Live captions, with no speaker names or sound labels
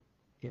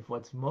if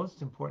what's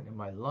most important in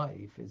my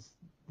life is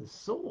the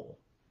soul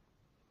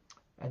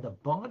and the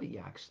body,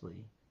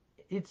 actually,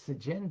 its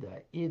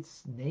agenda,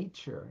 its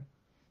nature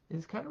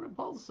is kind of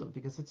repulsive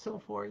because it's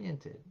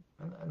self-oriented,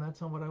 and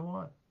that's not what I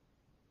want.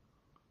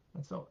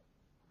 And so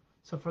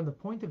from the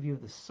point of view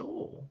of the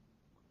soul,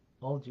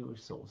 all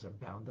Jewish souls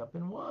are bound up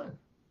in one.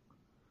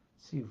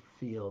 So you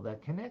feel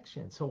that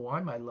connection. So why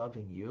am I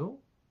loving you?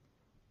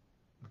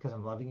 Because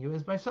I'm loving you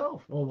as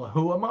myself. Well,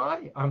 who am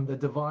I? I'm the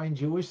divine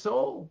Jewish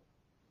soul.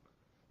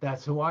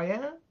 That's who I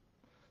am.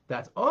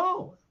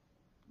 Oh,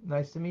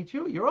 nice to meet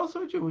you. You're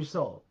also a Jewish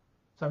soul.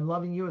 So I'm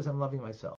loving you as I'm loving myself.